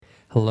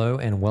Hello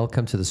and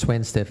welcome to the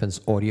Swen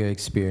Stephens audio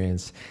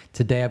experience.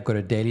 Today I've got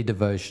a daily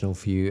devotional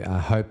for you. I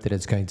hope that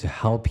it's going to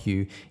help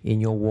you in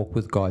your walk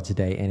with God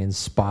today and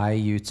inspire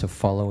you to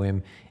follow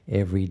Him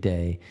every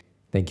day.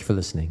 Thank you for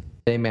listening.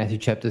 Today, Matthew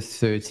chapter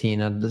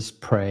 13, I'll just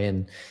pray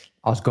and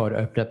ask God to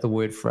open up the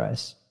word for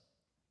us.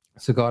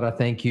 So God, I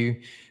thank you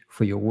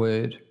for your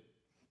word.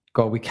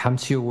 God, we come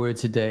to your word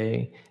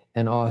today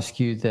and ask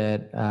you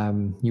that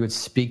you would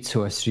speak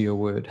to us through your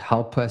word.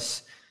 Help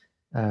us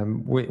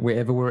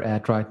wherever we're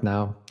at right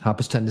now. Help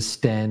us to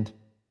understand,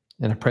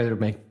 and I pray that it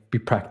may be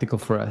practical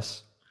for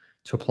us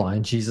to apply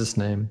in Jesus'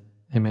 name.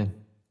 Amen.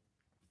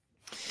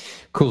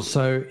 Cool.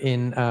 So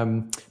in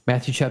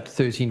Matthew chapter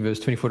 13, verse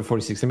 24 to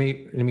 46, let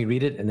me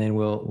read it and then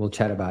we'll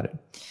chat about it.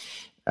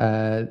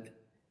 It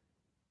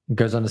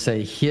goes on to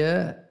say,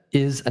 here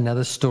is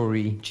another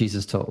story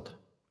Jesus told,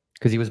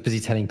 because he was busy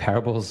telling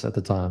parables at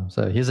the time.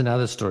 So here's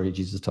another story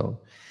Jesus told.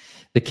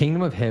 The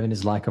kingdom of heaven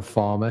is like a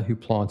farmer who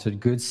planted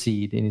good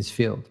seed in his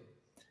field.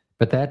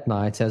 But that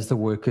night, as the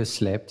workers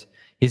slept,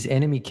 his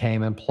enemy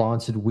came and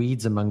planted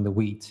weeds among the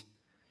wheat,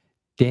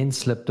 then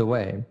slipped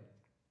away.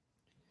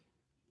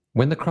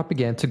 When the crop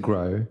began to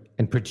grow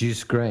and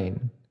produce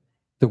grain,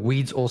 the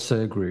weeds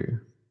also grew.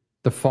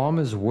 The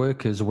farmer's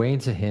workers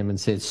went to him and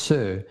said,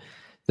 "Sir,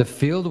 the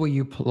field where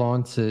you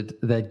planted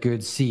that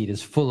good seed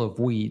is full of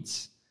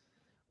weeds.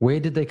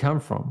 Where did they come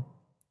from?"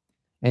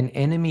 "An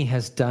enemy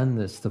has done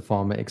this," the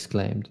farmer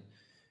exclaimed.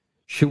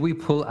 "Should we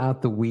pull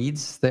out the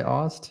weeds?" they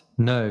asked.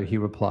 "No," he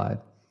replied.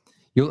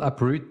 "You'll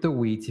uproot the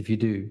wheat if you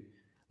do.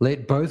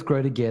 Let both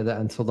grow together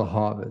until the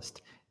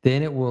harvest.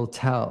 Then I will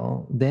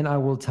tell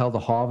the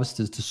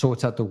harvesters to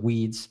sort out the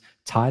weeds,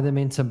 tie them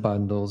into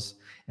bundles,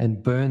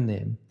 and burn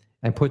them,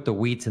 and put the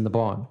wheat in the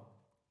barn."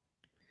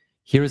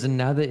 Here is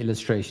another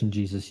illustration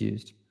Jesus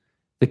used.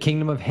 The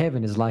kingdom of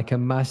heaven is like a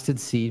mustard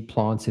seed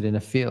planted in a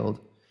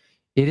field.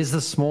 It is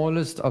the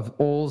smallest of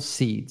all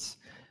seeds,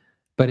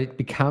 but it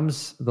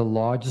becomes the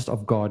largest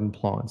of garden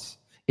plants.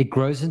 It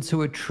grows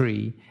into a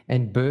tree,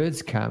 and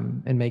birds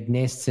come and make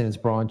nests in its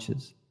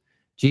branches.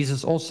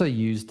 Jesus also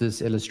used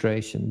this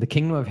illustration. The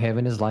kingdom of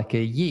heaven is like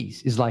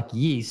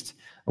yeast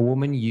a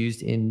woman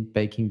used in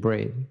making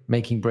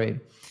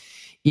bread.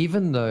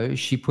 Even though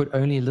she put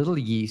only a little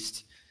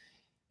yeast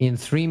in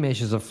 3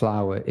 measures of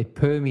flour, it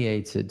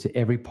permeated to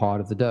every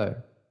part of the dough.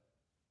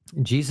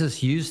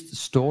 Jesus used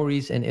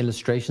stories and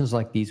illustrations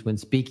like these when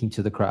speaking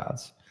to the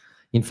crowds.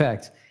 In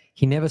fact,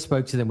 he never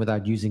spoke to them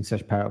without using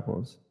such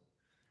parables.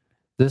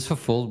 This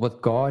fulfilled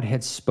what God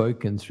had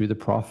spoken through the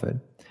prophet.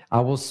 "I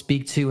will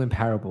speak to you in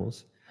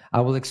parables. I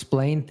will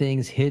explain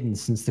things hidden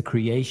since the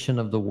creation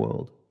of the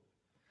world."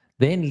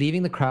 Then,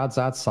 leaving the crowds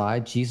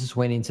outside, Jesus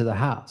went into the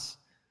house.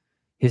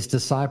 His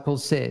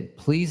disciples said,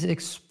 "Please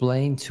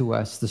explain to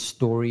us the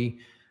story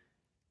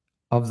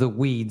of the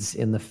weeds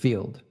in the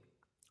field."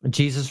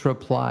 Jesus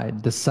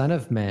replied, "The Son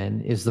of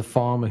Man is the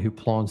farmer who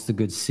plants the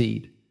good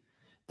seed.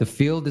 The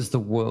field is the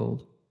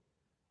world,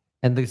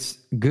 and this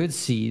good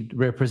seed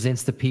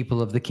represents the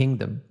people of the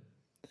kingdom.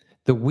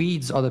 The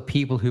weeds are the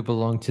people who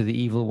belong to the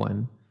evil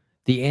one.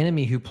 The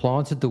enemy who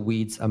planted the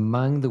weeds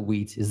among the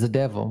wheat is the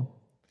devil.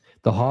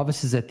 The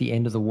harvest is at the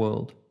end of the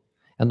world,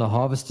 and the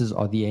harvesters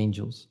are the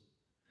angels.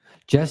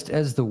 Just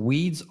as the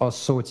weeds are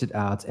sorted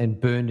out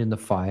and burned in the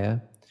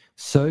fire,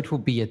 so it will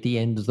be at the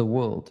end of the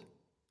world.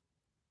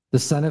 The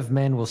Son of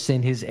Man will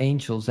send his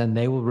angels, and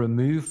they will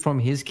remove from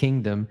his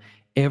kingdom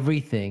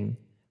everything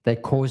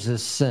that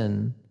causes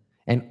sin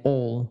and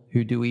all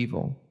who do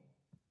evil.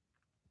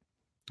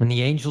 And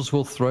the angels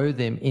will throw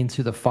them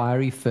into the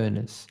fiery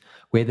furnace,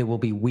 where there will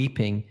be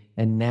weeping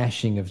and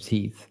gnashing of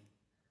teeth.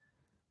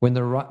 Then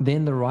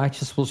the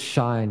righteous will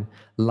shine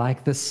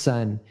like the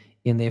sun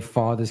in their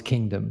Father's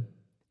kingdom.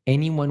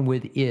 Anyone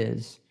with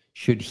ears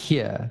to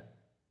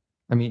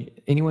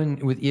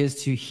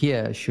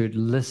hear should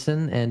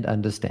listen and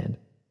understand.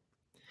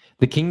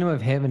 The kingdom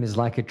of heaven is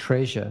like a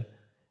treasure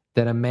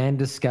that a man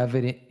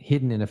discovered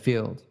hidden in a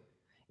field.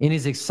 In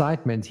his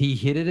excitement, he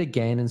hid it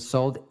again and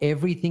sold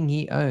everything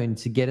he owned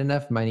to get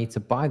enough money to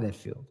buy that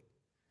field.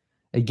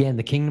 Again,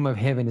 the kingdom of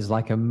heaven is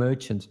like a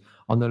merchant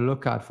on the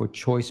lookout for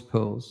choice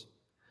pearls.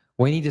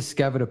 When he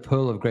discovered a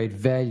pearl of great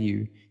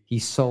value, he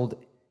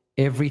sold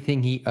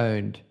everything he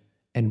owned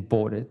and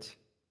bought it.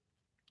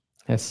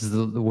 This is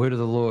the word of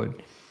the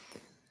Lord.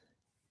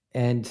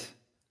 And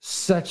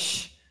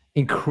such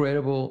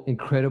incredible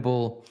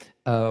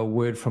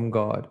word from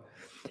God.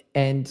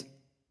 And,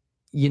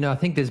 I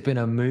think there's been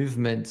a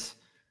movement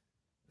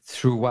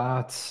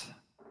throughout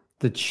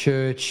the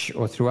church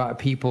or throughout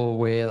people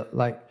where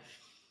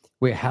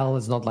hell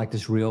is not like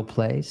this real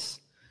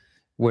place,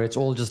 where it's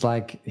all just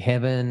like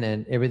heaven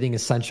and everything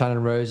is sunshine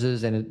and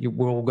roses and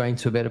we're all going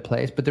to a better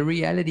place. But the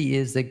reality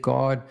is that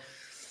God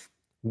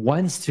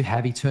wants to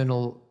have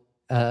eternal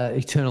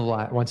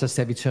life, wants us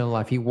to have eternal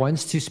life. He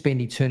wants to spend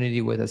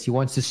eternity with us. He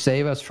wants to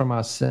save us from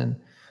our sin.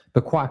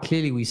 But quite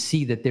clearly we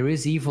see that there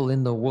is evil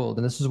in the world.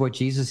 And this is what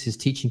Jesus is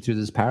teaching through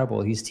this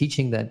parable. He's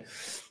teaching that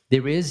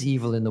there is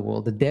evil in the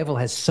world. The devil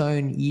has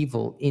sown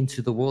evil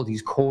into the world.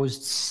 He's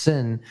caused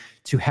sin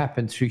to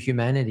happen through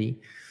humanity.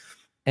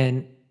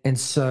 And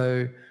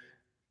so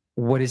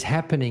what is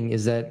happening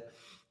is that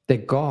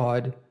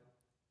God,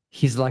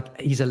 he's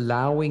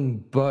allowing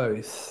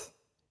both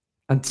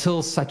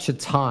until such a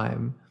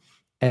time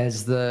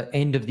as the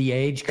end of the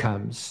age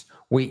comes,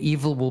 where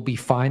evil will be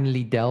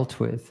finally dealt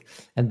with,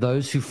 and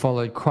those who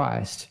followed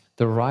Christ,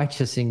 the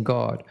righteous in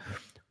God,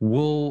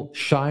 will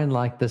shine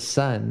like the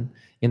sun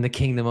in the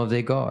kingdom of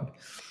their God.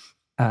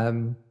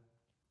 And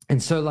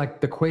so,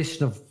 like, the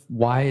question of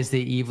why is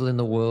there evil in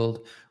the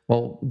world?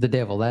 Well, the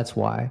devil, that's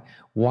why.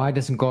 Why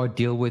doesn't God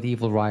deal with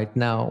evil right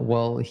now?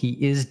 Well, he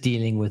is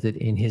dealing with it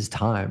in his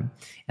time,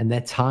 and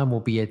that time will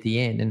be at the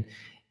end.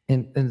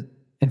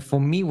 And for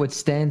me, what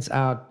stands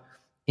out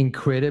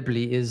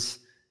incredibly is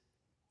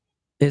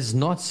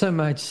not so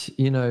much,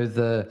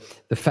 the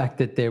fact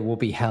that there will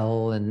be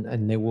hell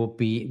and there will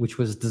be, which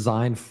was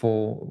designed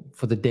for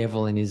the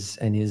devil and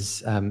his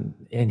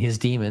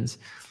demons.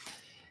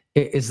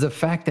 It is the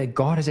fact that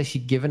God has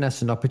actually given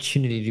us an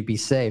opportunity to be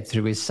saved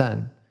through his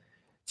son,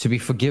 to be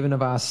forgiven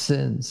of our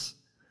sins.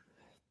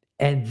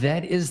 And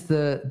that is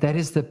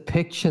the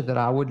picture that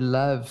I would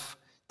love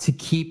to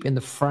keep in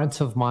the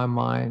front of my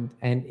mind.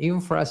 And even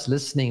for us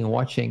listening and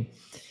watching,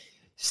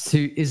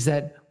 is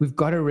that we've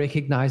got to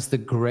recognize the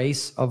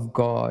grace of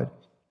God,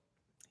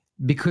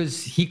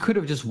 because he could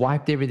have just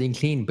wiped everything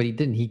clean, but he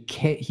didn't.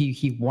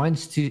 He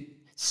wants to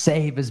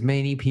save as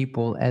many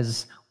people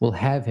as will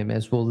have him,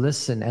 as will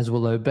listen, as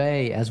will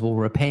obey, as will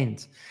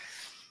repent.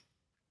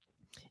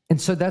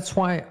 And so that's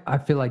why I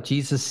feel like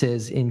Jesus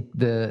says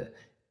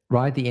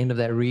right at the end of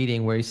that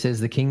reading, where he says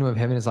the kingdom of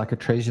heaven is like a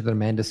treasure that a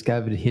man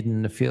discovered hidden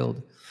in a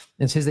field,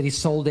 and says that he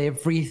sold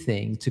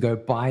everything to go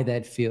buy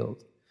that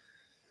field.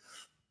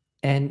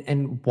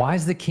 And why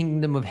is the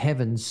kingdom of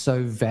heaven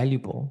so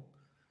valuable?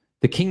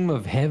 The kingdom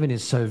of heaven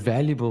is so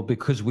valuable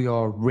because we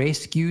are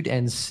rescued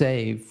and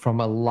saved from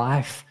a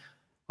life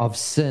of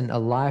sin, a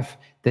life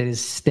that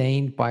is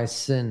stained by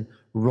sin,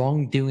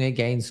 wrongdoing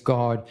against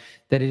God,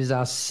 that it is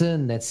our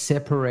sin that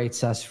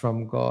separates us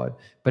from God,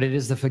 but it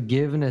is the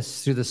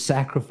forgiveness through the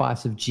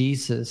sacrifice of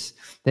Jesus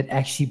that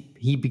actually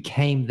he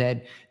became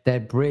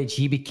that bridge.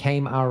 He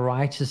became our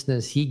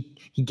righteousness. He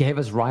gave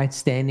us right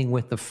standing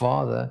with the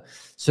Father,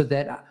 so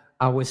that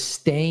our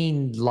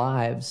stained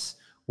lives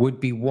would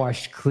be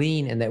washed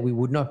clean, and that we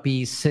would not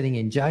be sitting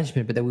in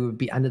judgment, but that we would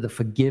be under the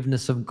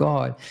forgiveness of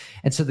God.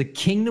 And so the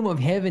kingdom of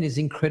heaven is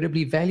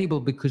incredibly valuable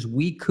because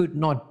we could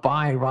not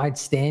buy right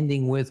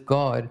standing with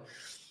God.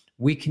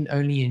 We can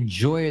only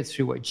enjoy it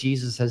through what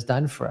Jesus has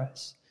done for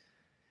us.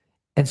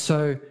 And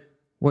so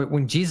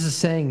when Jesus is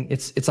saying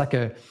it's like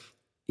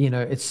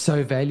it's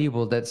so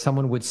valuable that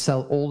someone would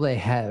sell all they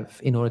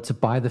have in order to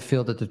buy the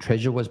field that the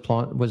treasure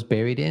was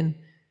buried in,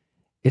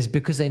 is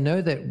because they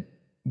know that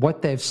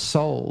what they've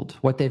sold,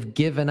 what they've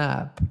given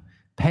up,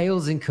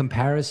 pales in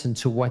comparison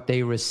to what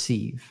they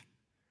receive.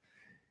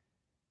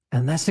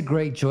 And that's a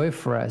great joy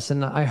for us.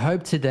 And I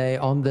hope today,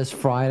 on this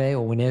Friday,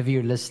 or whenever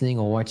you're listening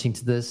or watching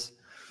to this,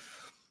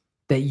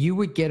 that you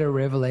would get a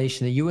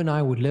revelation, that you and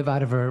I would live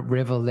out of a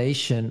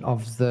revelation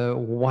of the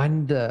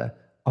wonder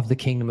of the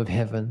kingdom of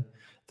heaven,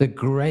 the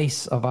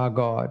grace of our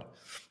God,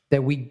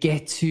 that we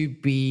get to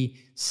be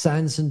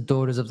sons and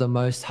daughters of the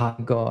Most High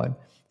God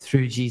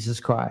through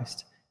Jesus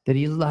Christ, that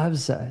he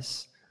loves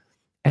us,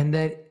 and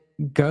that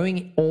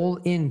going all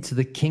into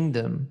the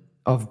kingdom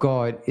of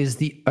God is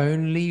the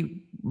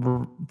only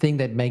thing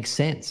that makes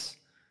sense,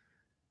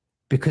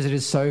 because it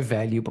is so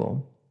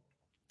valuable.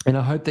 And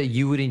I hope that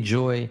you would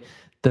enjoy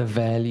the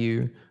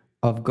value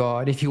of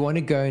God. If you want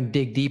to go and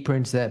dig deeper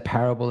into that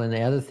parable and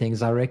the other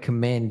things, I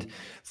recommend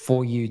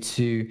for you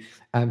to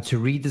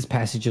read this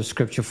passage of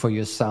scripture for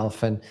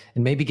yourself, and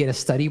maybe get a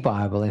study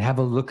Bible and have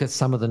a look at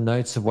some of the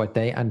notes of what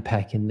they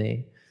unpack in there.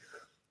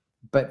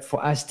 But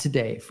for us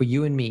today, for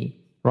you and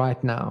me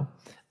right now,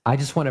 I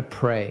just want to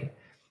pray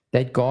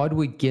that God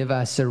would give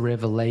us a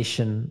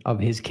revelation of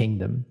his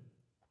kingdom.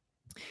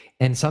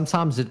 And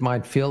sometimes it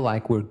might feel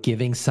like we're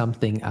giving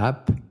something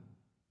up,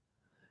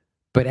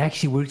 but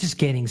actually we're just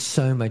getting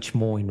so much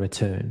more in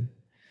return.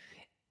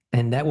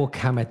 And that will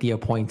come at the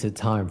appointed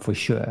time for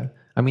sure.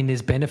 I mean,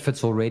 there's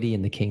benefits already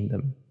in the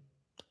kingdom,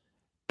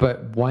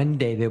 but one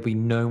day there'll be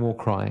no more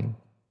crying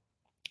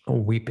or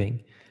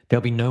weeping.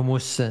 There'll be no more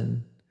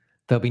sin.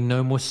 There'll be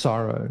no more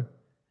sorrow.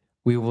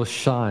 We will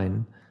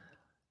shine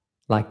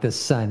like the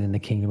sun in the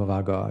kingdom of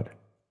our God.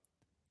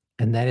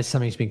 And that is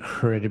something to be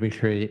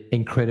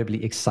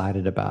incredibly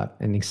excited about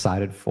and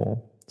excited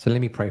for. So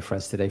let me pray for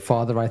us today.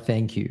 Father, I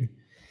thank you.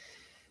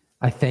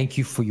 I thank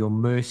you for your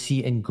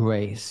mercy and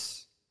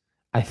grace.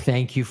 I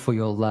thank you for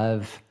your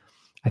love.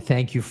 I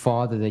thank you,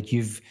 Father, that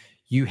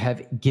you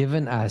have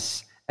given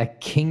us a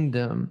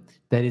kingdom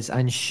that is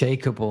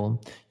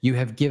unshakable. You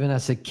have given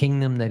us a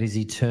kingdom that is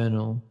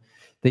eternal,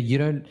 that you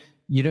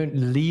don't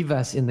leave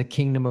us in the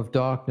kingdom of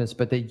darkness,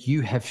 but that you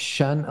have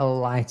shone a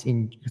light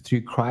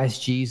through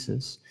Christ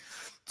Jesus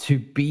to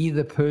be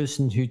the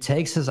person who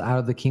takes us out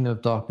of the kingdom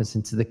of darkness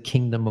into the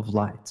kingdom of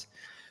light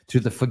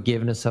through the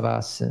forgiveness of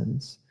our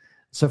sins.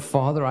 So,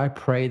 Father, I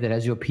pray that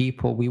as your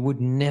people, we would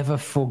never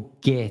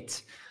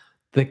forget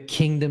the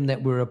kingdom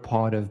that we're a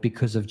part of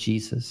because of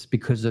Jesus,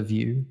 because of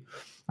you.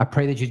 I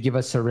pray that you'd give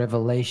us a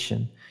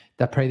revelation.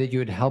 I pray that you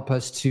would help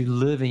us to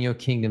live in your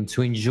kingdom,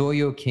 to enjoy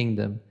your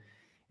kingdom,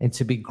 and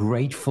to be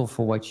grateful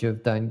for what you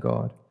have done,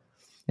 God.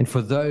 And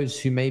for those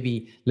who may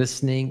be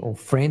listening or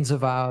friends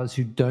of ours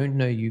who don't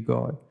know you,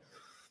 God,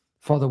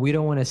 Father, we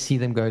don't want to see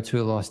them go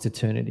to a lost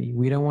eternity.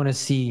 We don't want to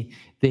see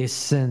their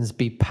sins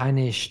be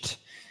punished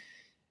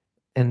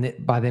and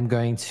by them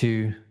going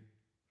to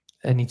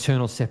an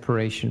eternal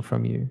separation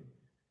from you.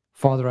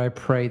 Father, I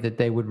pray that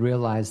they would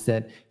realize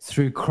that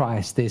through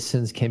Christ, their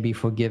sins can be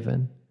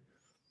forgiven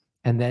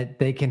and that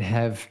they can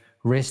have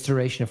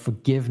restoration of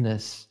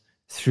forgiveness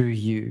through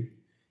you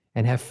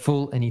and have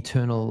full and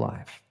eternal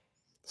life.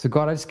 So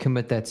God, I just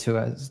commit that to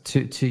us,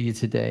 to you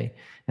today.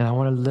 And I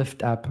want to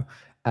lift up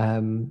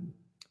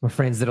my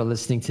friends that are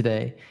listening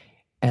today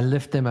and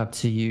lift them up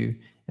to you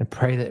and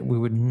pray that we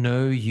would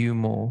know you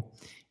more.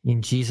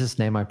 In Jesus'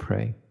 name I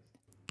pray.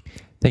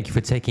 Thank you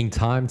for taking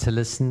time to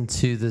listen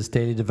to this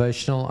daily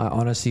devotional. I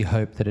honestly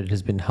hope that it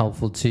has been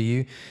helpful to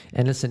you.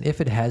 And listen,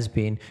 if it has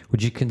been,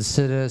 would you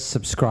consider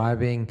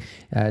subscribing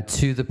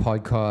to the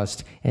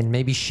podcast and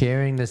maybe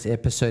sharing this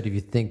episode if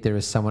you think there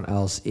is someone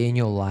else in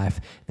your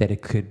life that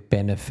it could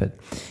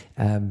benefit.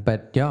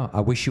 But yeah,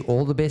 I wish you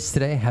all the best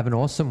today. Have an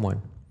awesome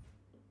one.